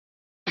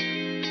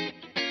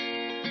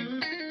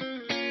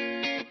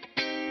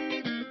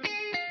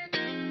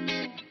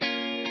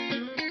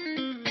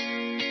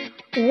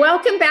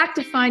Welcome back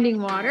to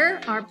Finding Water,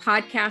 our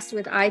podcast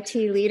with IT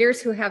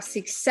leaders who have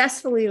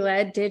successfully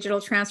led digital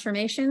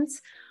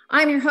transformations.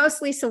 I'm your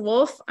host, Lisa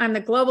Wolf. I'm the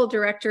Global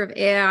Director of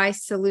AI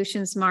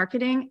Solutions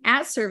Marketing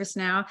at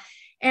ServiceNow.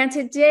 And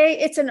today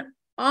it's an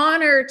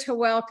honor to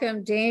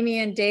welcome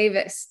Damian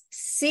Davis,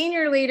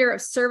 Senior Leader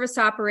of Service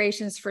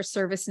Operations for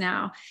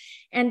ServiceNow.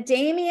 And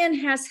Damian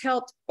has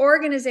helped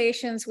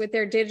organizations with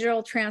their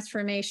digital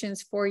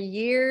transformations for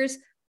years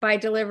by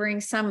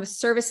delivering some of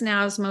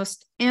ServiceNow's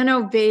most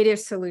innovative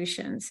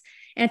solutions.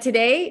 And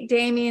today,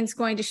 Damian's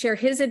going to share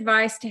his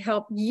advice to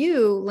help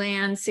you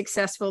land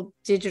successful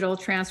digital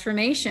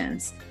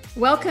transformations.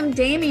 Welcome,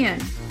 Damian.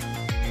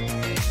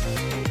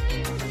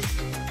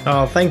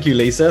 Oh, thank you,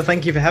 Lisa.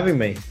 Thank you for having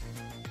me.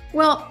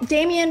 Well,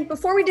 Damian,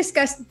 before we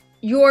discuss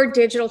your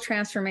digital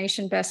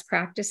transformation best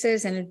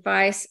practices and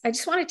advice, I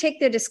just want to take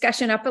the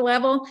discussion up a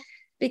level,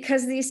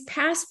 because these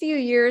past few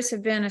years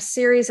have been a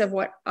series of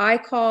what I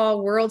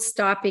call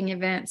world-stopping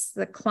events: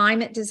 the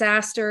climate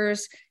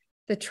disasters,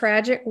 the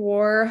tragic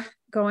war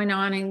going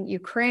on in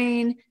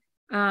Ukraine,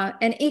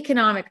 and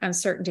economic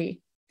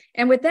uncertainty.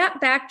 And with that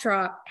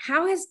backdrop,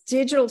 how has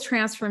digital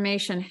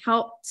transformation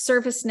helped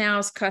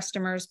ServiceNow's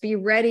customers be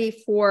ready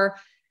for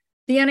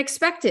the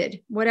unexpected,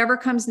 whatever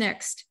comes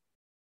next?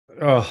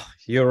 Oh,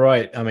 you're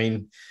right. I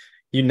mean,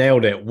 you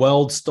nailed it.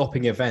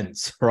 World-stopping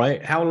events,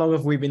 right? How long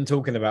have we been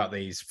talking about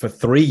these? For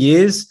 3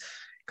 years?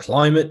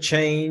 Climate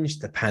change,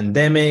 the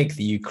pandemic,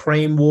 the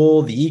Ukraine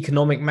war, the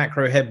economic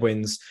macro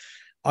headwinds.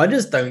 I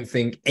just don't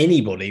think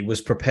anybody was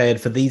prepared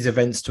for these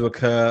events to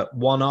occur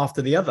one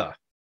after the other.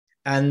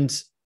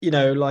 And,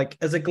 like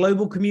as a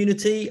global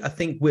community, I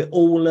think we're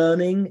all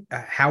learning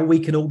how we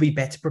can all be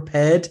better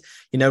prepared,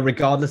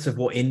 regardless of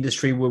what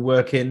industry we're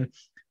working.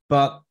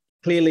 But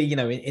clearly,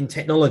 in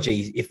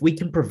technology, if we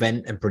can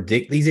prevent and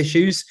predict these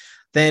issues,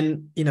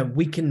 then,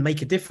 we can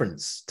make a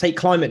difference. Take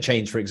climate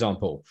change, for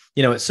example.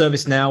 At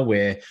ServiceNow,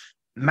 we're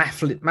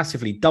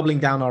massively doubling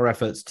down our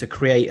efforts to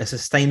create a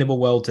sustainable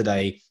world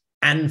today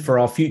and for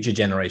our future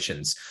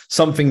generations,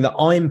 something that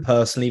I'm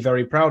personally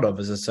very proud of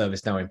as a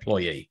ServiceNow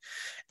employee.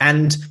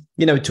 And,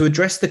 to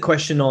address the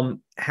question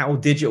on how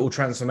digital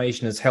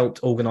transformation has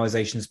helped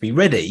organizations be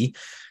ready,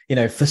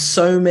 for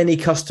so many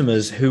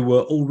customers who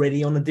were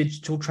already on a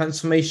digital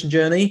transformation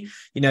journey,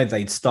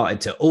 they'd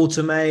started to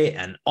automate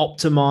and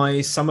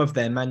optimize some of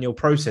their manual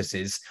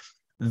processes.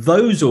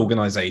 Those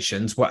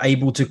organizations were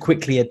able to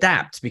quickly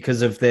adapt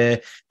because of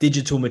their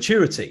digital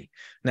maturity.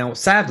 Now,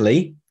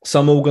 sadly,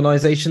 some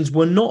organizations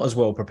were not as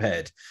well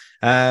prepared.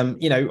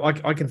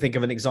 I can think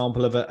of an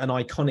example of an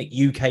iconic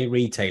UK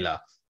retailer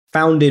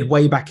founded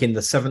way back in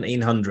the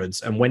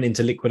 1700s and went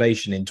into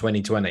liquidation in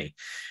 2020.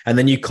 And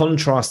then you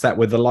contrast that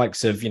with the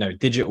likes of,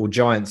 digital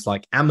giants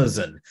like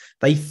Amazon.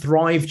 They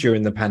thrived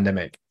during the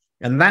pandemic.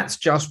 And that's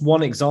just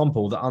one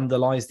example that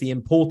underlies the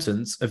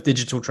importance of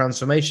digital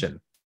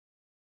transformation.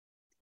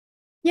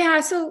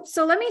 Yeah, so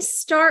let me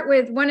start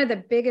with one of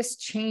the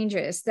biggest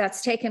changes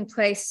that's taken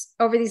place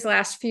over these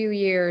last few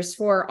years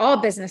for all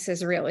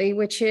businesses, really,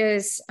 which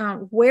is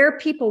where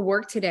people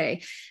work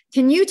today.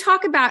 Can you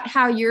talk about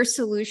how your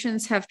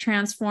solutions have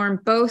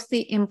transformed both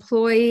the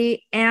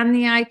employee and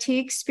the IT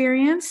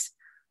experience?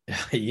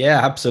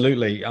 Yeah,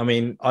 absolutely. I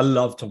mean, I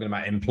love talking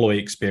about employee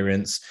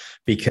experience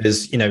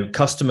because,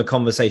 customer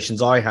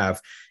conversations I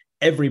have,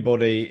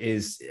 everybody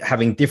is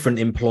having different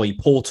employee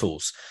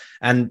portals.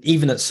 And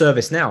even at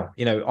ServiceNow,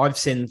 I've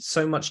seen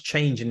so much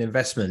change in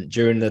investment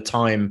during the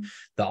time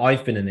that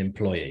I've been an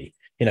employee.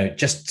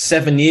 Just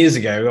 7 years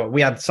ago,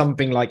 we had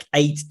something like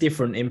 8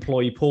 different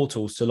employee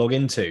portals to log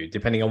into,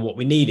 depending on what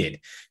we needed.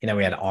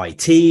 We had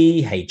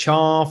IT,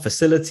 HR,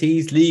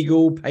 facilities,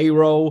 legal,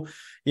 payroll,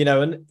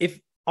 and if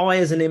I,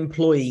 as an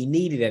employee,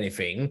 needed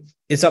anything,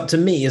 it's up to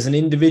me as an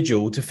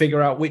individual to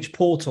figure out which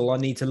portal I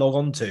need to log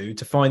on to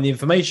find the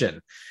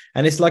information.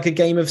 And it's like a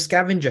game of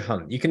scavenger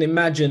hunt. You can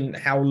imagine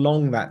how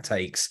long that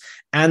takes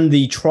and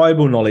the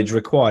tribal knowledge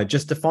required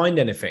just to find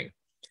anything.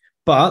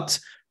 But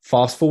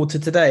fast forward to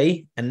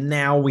today, and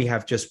now we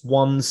have just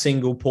one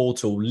single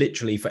portal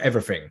literally for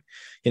everything.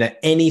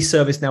 Any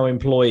ServiceNow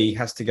employee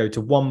has to go to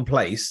one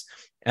place.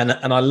 And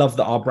I love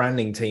that our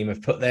branding team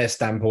have put their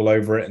stamp all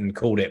over it and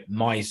called it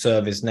My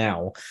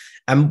ServiceNow.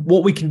 And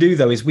what we can do,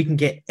 though, is we can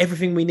get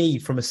everything we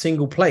need from a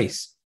single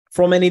place,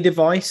 from any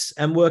device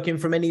and working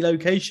from any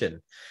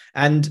location.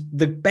 And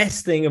the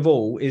best thing of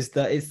all is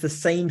that it's the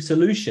same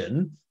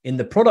solution in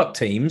the product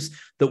teams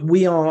that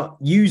we are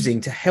using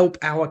to help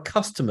our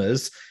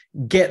customers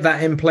get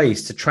that in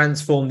place to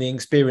transform the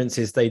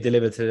experiences they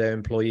deliver to their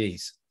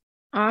employees.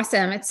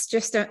 Awesome. It's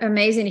just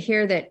amazing to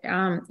hear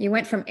that you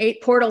went from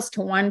 8 portals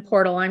to 1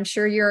 portal. I'm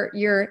sure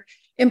your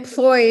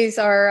employees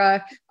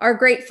are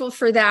grateful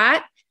for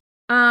that.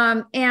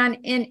 And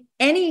in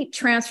any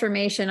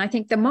transformation, I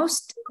think the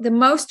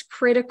most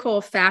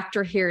critical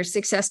factor here,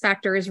 success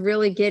factor, is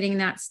really getting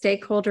that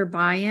stakeholder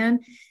buy-in.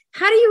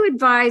 How do you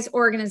advise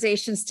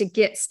organizations to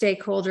get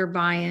stakeholder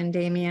buy-in,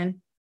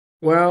 Damian?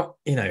 Well,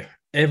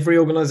 every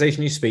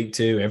organization you speak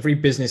to, every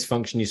business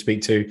function you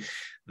speak to,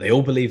 they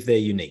all believe they're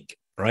unique,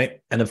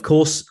 right? And of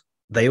course,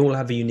 They all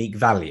have a unique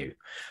value.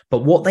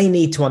 But what they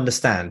need to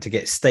understand to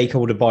get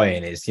stakeholder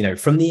buy-in is,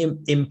 from the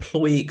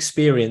employee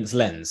experience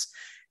lens,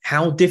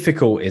 how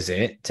difficult is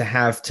it to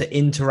have to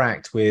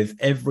interact with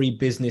every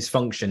business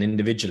function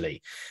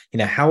individually?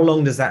 How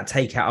long does that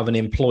take out of an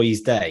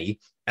employee's day,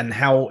 and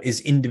how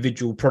is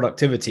individual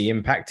productivity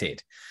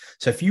impacted?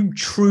 So if you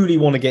truly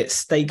want to get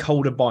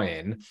stakeholder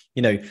buy-in,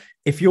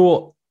 if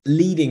you're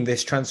leading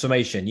this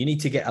transformation, you need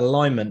to get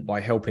alignment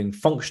by helping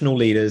functional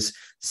leaders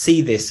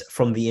see this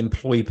from the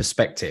employee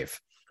perspective.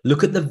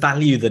 Look at the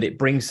value that it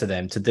brings to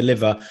them to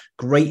deliver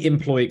great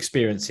employee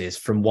experiences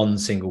from one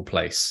single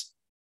place.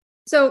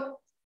 So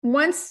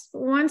once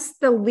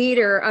the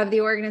leader of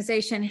the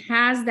organization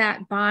has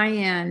that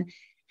buy-in,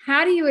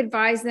 how do you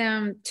advise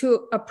them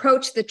to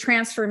approach the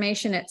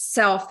transformation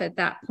itself at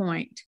that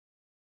point?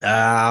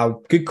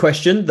 Good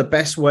question. The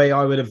best way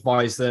I would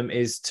advise them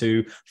is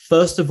to,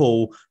 first of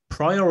all,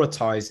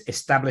 prioritize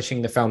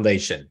establishing the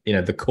foundation,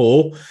 the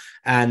core,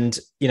 and,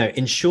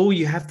 ensure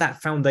you have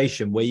that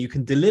foundation where you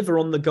can deliver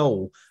on the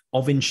goal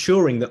of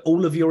ensuring that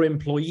all of your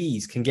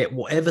employees can get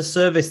whatever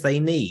service they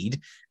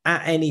need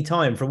at any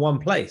time from one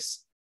place.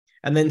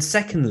 And then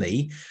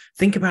secondly,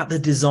 think about the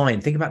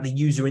design, think about the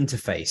user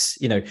interface,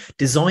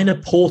 design a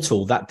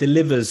portal that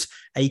delivers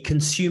a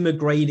consumer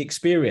grade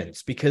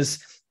experience,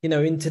 because,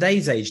 in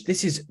today's age,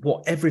 this is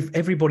what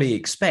everybody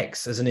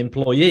expects as an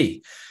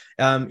employee.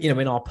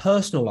 In our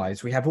personal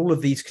lives, we have all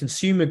of these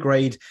consumer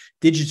grade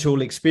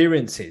digital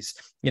experiences,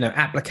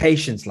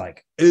 applications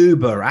like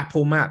Uber,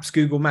 Apple Maps,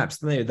 Google Maps,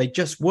 they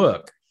just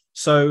work.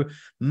 So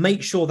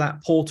make sure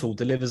that portal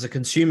delivers a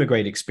consumer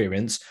grade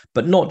experience,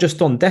 but not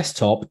just on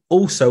desktop,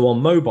 also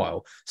on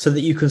mobile, so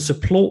that you can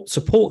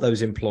support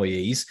those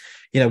employees,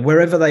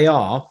 wherever they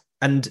are.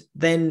 And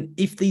then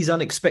if these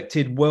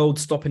unexpected world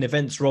stopping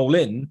events roll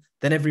in,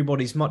 then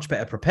everybody's much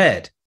better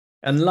prepared.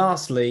 And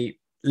lastly,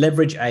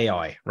 leverage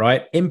AI,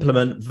 right?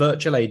 Implement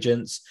virtual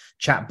agents,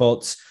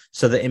 chatbots,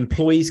 so that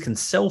employees can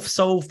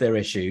self-solve their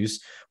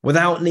issues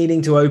without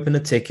needing to open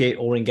a ticket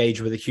or engage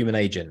with a human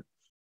agent.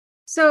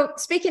 So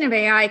speaking of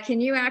AI,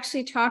 can you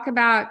actually talk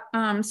about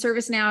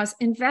ServiceNow's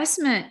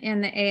investment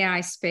in the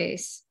AI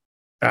space?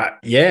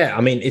 Yeah,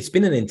 it's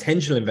been an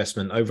intentional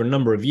investment over a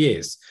number of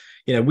years.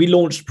 We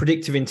launched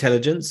predictive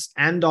intelligence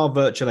and our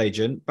virtual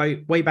agent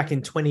way back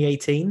in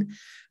 2018.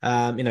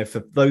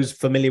 For those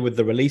familiar with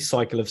the release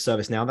cycle of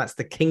ServiceNow, that's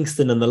the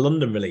Kingston and the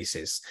London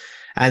releases.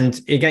 And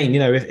again,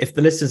 if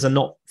the listeners are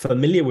not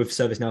familiar with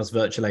ServiceNow's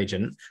virtual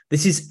agent,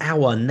 this is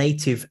our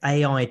native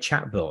AI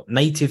chatbot,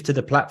 native to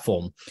the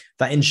platform,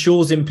 that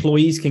ensures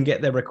employees can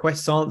get their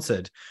requests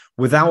answered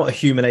without a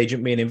human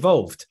agent being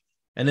involved.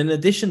 And in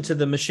addition to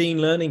the machine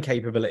learning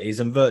capabilities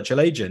and virtual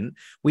agent,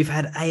 we've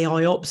had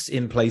AI ops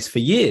in place for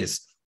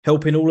years,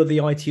 helping all of the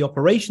IT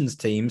operations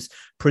teams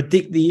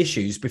predict the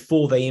issues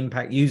before they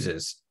impact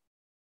users.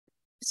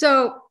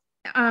 So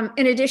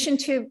in addition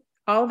to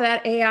all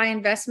that AI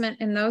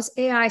investment in those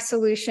AI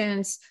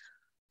solutions,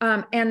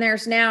 and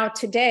there's now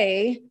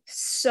today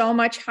so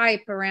much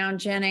hype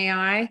around Gen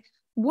AI,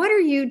 what are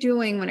you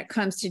doing when it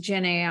comes to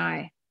Gen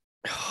AI?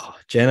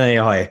 Gen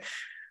AI.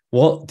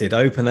 What did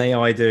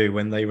OpenAI do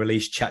when they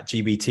released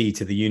ChatGPT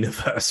to the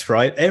universe,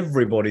 right?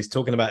 Everybody's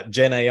talking about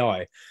Gen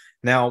AI.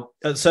 Now,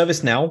 at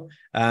ServiceNow,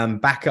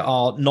 back at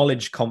our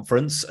Knowledge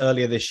Conference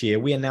earlier this year,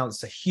 we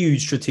announced a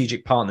huge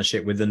strategic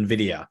partnership with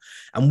NVIDIA.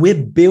 And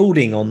we're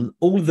building on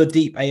all the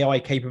deep AI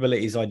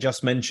capabilities I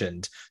just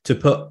mentioned to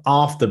put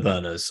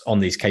afterburners on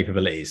these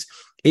capabilities.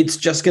 It's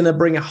just going to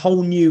bring a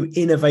whole new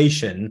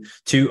innovation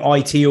to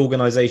IT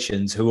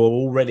organizations who are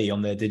already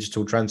on their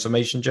digital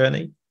transformation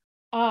journey.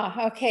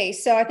 Okay.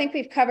 So I think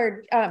we've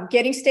covered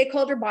getting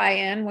stakeholder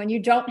buy-in. When you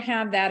don't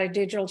have that, a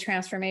digital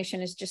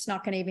transformation is just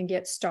not going to even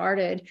get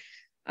started.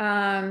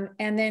 And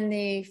then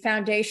the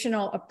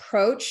foundational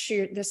approach,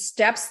 the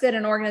steps that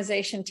an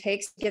organization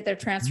takes to get their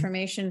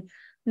transformation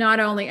not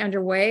only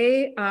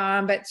underway,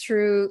 but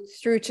through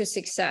to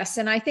success.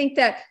 And I think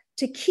that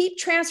to keep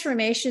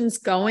transformations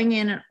going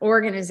in an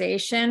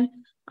organization,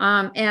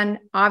 and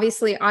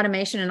obviously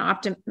automation and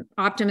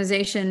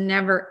optimization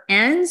never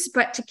ends,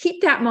 but to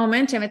keep that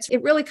momentum,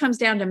 it really comes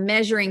down to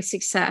measuring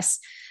success.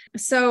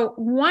 So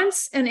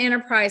once an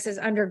enterprise has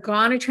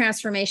undergone a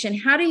transformation,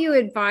 how do you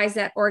advise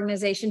that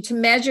organization to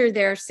measure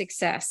their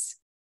success?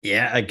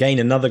 Yeah, again,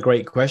 another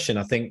great question.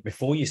 I think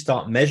before you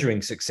start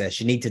measuring success,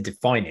 you need to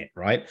define it,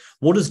 right?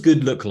 What does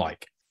good look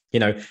like?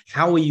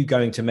 How are you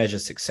going to measure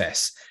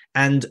success?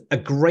 And a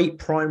great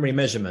primary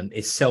measurement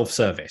is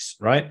self-service,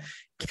 right?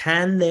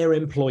 Can their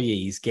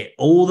employees get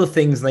all the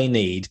things they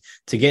need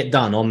to get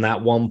done on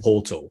that one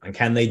portal? And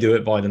can they do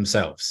it by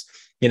themselves?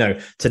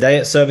 Today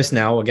at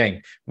ServiceNow,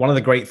 again, one of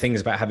the great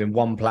things about having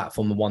one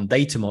platform and one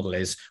data model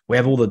is we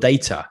have all the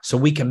data, so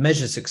we can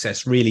measure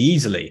success really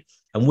easily.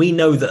 And we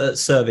know that at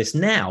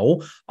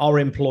ServiceNow, our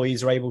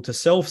employees are able to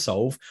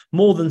self-solve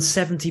more than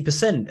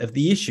 70% of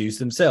the issues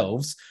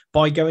themselves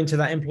by going to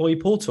that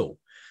employee portal.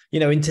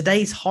 In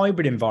today's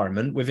hybrid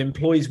environment with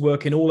employees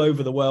working all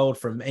over the world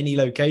from any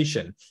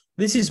location,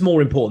 this is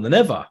more important than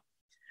ever.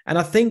 And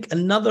I think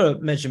another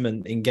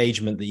measurement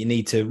engagement that you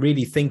need to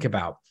really think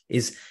about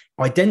is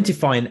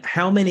identifying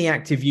how many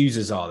active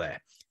users are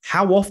there,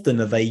 how often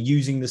are they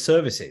using the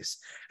services,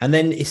 and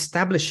then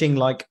establishing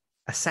like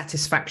a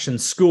satisfaction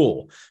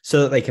score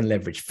so that they can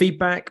leverage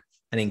feedback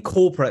and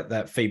incorporate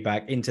that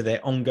feedback into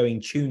their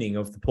ongoing tuning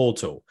of the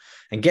portal.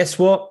 And guess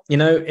what? You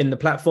know, in the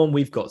platform,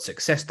 we've got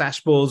success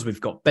dashboards, we've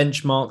got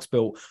benchmarks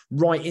built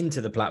right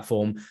into the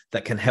platform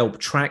that can help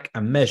track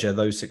and measure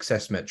those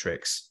success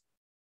metrics.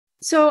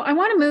 So I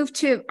want to move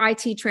to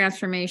IT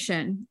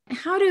transformation.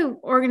 How do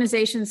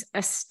organizations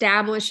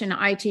establish an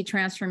IT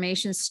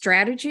transformation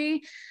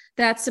strategy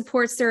that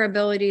supports their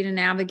ability to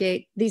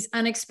navigate these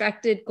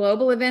unexpected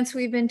global events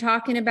we've been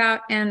talking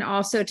about, and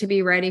also to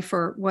be ready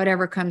for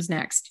whatever comes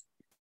next?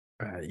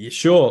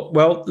 Sure.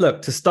 Well,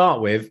 look, to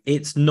start with,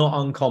 it's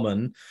not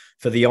uncommon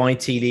for the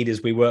IT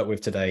leaders we work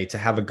with today to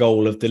have a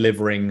goal of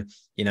delivering,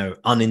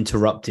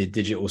 uninterrupted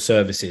digital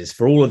services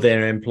for all of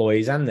their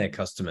employees and their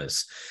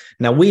customers.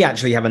 Now, we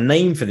actually have a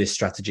name for this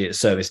strategy at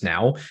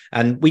ServiceNow,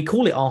 and we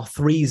call it our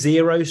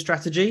 3-0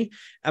 strategy.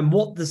 And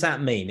what does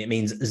that mean? It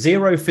means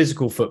zero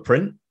physical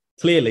footprint.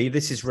 Clearly,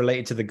 this is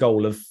related to the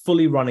goal of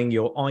fully running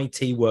your IT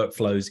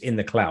workflows in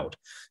the cloud.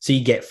 So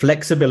you get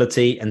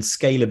flexibility and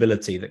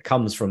scalability that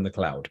comes from the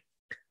cloud.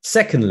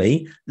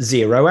 Secondly,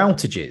 zero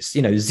outages,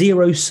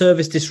 zero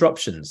service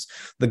disruptions.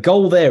 The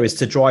goal there is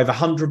to drive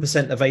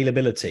 100%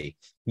 availability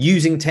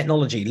using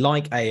technology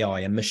like AI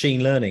and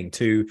machine learning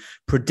to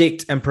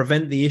predict and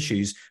prevent the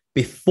issues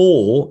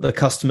before the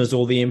customers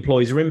or the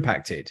employees are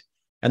impacted.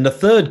 And the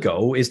third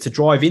goal is to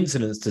drive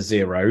incidents to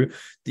zero,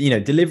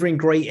 delivering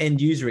great end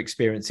user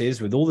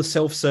experiences with all the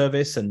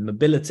self-service and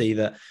mobility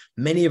that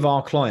many of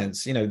our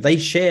clients, they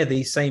share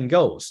these same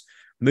goals.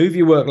 Move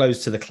your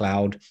workloads to the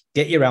cloud,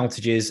 get your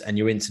outages and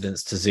your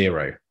incidents to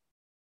zero.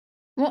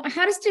 Well,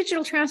 how does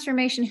digital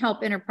transformation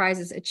help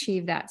enterprises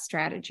achieve that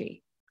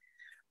strategy?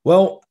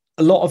 Well,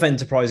 a lot of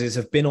enterprises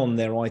have been on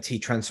their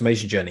IT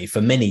transformation journey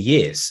for many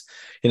years.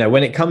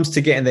 When it comes to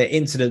getting their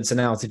incidents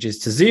and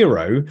outages to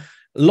zero,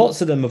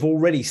 lots of them have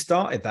already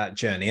started that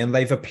journey and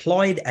they've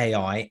applied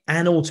AI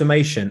and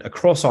automation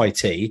across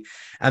IT.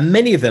 And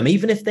many of them,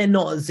 even if they're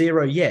not at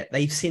zero yet,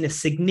 they've seen a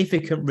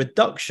significant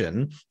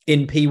reduction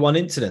in P1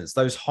 incidents,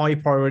 those high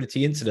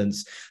priority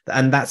incidents,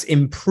 and that's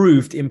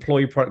improved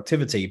employee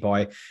productivity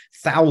by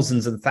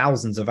thousands and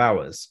thousands of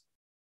hours.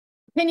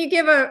 Can you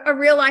give a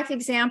real life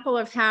example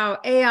of how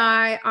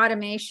AI,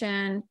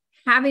 automation,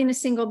 having a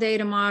single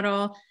data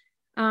model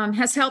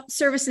has helped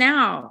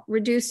ServiceNow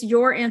reduce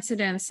your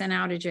incidents and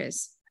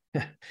outages?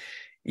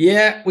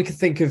 Yeah, we could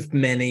think of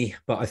many,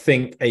 but I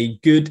think a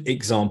good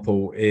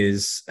example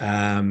is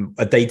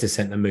a data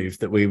center move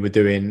that we were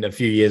doing a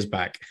few years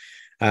back.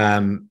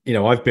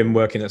 I've been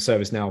working at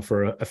ServiceNow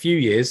for a few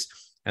years,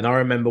 and I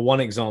remember one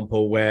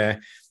example where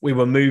we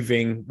were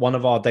moving one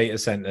of our data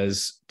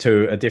centers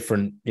to a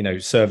different,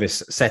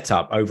 service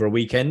setup over a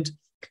weekend.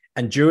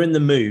 And during the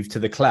move to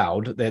the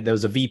cloud, there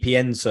was a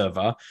VPN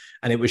server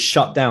and it was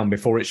shut down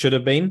before it should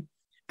have been.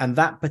 And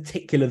that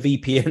particular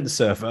VPN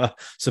server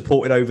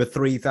supported over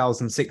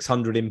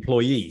 3,600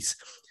 employees.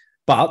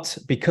 But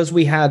because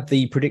we had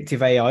the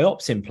predictive AI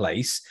ops in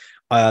place,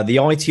 the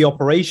IT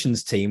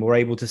operations team were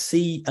able to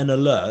see an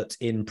alert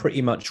in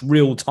pretty much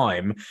real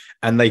time,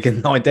 and they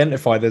can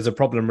identify there's a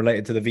problem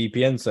related to the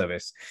VPN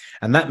service.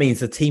 And that means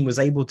the team was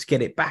able to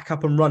get it back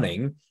up and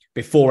running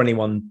before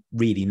anyone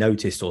really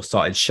noticed or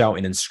started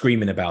shouting and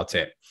screaming about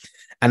it.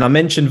 And I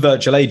mentioned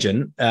Virtual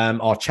Agent,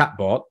 our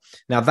chatbot.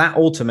 Now, that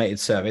automated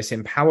service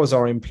empowers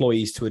our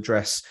employees to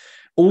address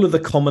all of the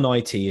common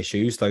IT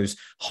issues, those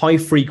high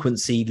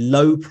frequency,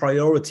 low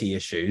priority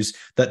issues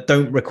that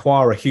don't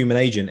require a human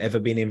agent ever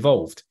being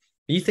involved.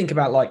 You think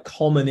about like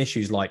common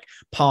issues like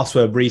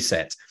password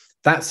reset.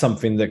 That's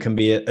something that can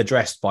be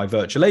addressed by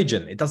Virtual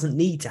Agent. It doesn't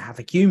need to have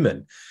a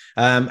human.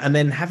 And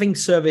then having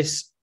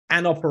service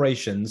and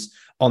operations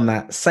on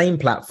that same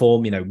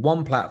platform,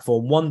 one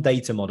platform, one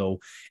data model,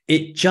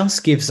 it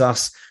just gives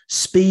us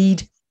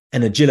speed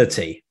and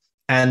agility.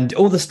 And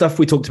all the stuff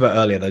we talked about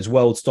earlier, those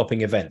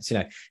world-stopping events,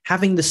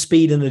 having the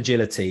speed and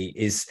agility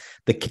is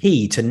the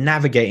key to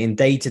navigating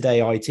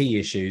day-to-day IT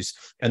issues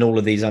and all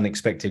of these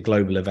unexpected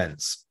global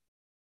events.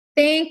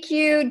 Thank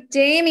you,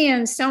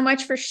 Damien, so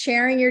much for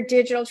sharing your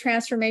digital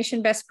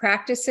transformation best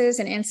practices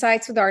and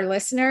insights with our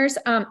listeners.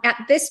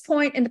 At this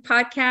point in the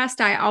podcast,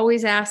 I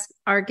always ask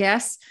our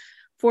guests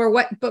for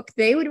what book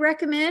they would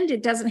recommend.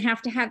 It doesn't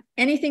have to have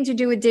anything to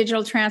do with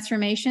digital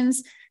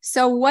transformations.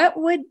 So what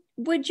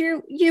would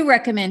you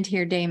recommend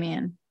here,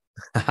 Damien?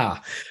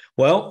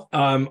 Well,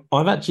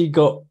 I've actually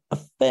got a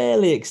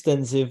fairly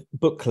extensive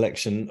book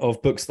collection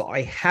of books that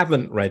I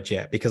haven't read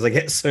yet because I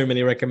get so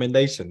many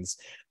recommendations.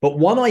 But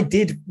one I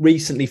did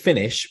recently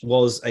finish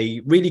was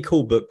a really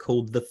cool book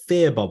called The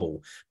Fear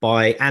Bubble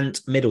by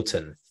Ant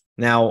Middleton.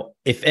 Now,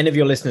 if any of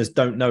your listeners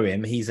don't know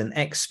him, he's an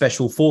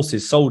ex-Special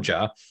Forces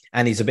soldier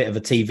and he's a bit of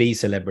a TV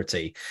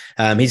celebrity.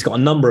 He's got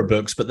a number of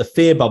books, but The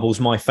Fear Bubble's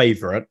my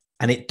favorite.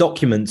 And it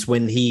documents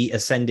when he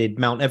ascended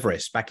Mount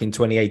Everest back in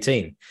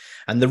 2018.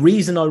 And the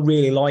reason I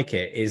really like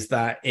it is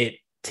that it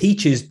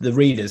teaches the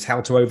readers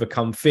how to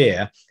overcome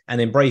fear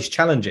and embrace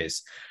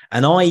challenges.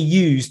 And I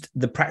used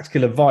the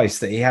practical advice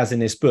that he has in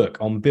this book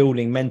on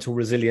building mental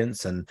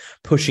resilience and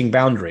pushing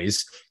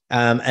boundaries.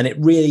 And it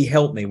really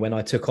helped me when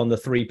I took on the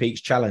 3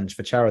 Peaks Challenge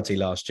for charity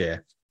last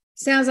year.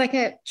 Sounds like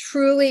a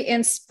truly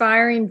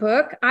inspiring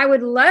book. I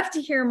would love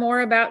to hear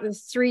more about the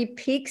 3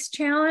 Peaks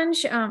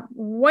Challenge.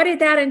 What did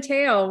that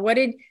entail?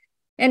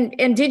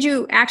 And did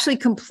you actually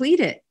complete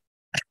it?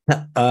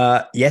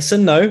 Yes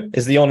and no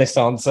is the honest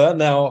answer.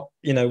 Now,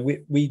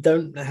 we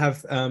don't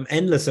have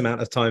endless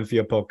amount of time for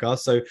your podcast.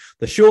 So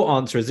the short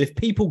answer is, if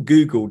people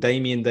Google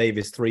Damian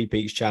Davis 3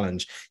 Peaks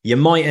Challenge, you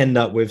might end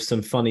up with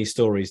some funny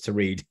stories to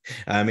read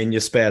in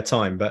your spare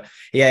time. But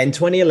yeah, in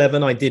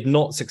 2011, I did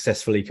not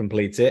successfully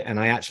complete it, and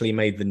I actually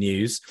made the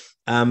news.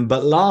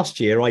 But last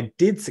year, I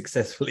did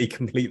successfully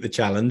complete the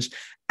challenge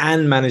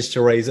and managed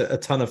to raise a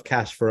ton of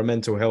cash for a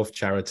mental health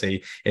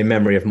charity in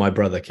memory of my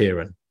brother,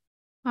 Kieran.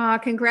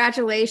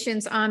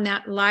 Congratulations on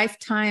that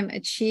lifetime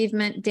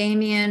achievement,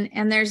 Damian.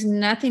 And there's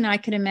nothing I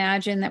could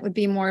imagine that would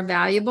be more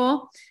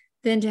valuable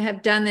than to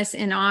have done this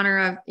in honor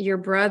of your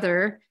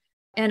brother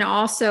and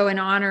also in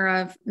honor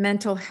of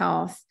mental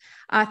health.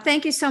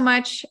 Thank you so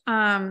much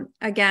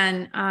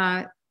again.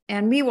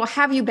 And we will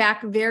have you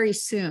back very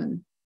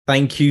soon.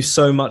 Thank you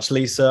so much,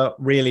 Lisa.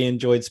 Really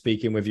enjoyed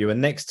speaking with you.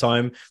 And next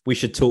time we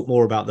should talk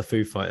more about the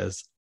Foo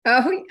Fighters.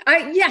 Oh,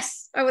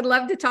 yes, I would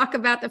love to talk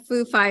about the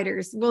Foo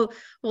Fighters. We'll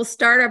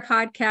start our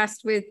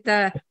podcast with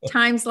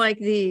times like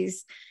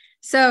these.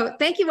 So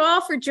thank you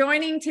all for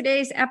joining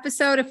today's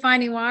episode of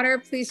Finding Water.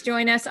 Please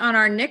join us on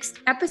our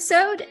next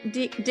episode,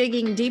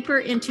 digging deeper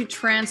into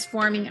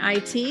transforming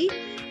IT.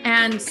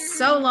 And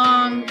so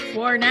long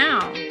for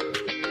now.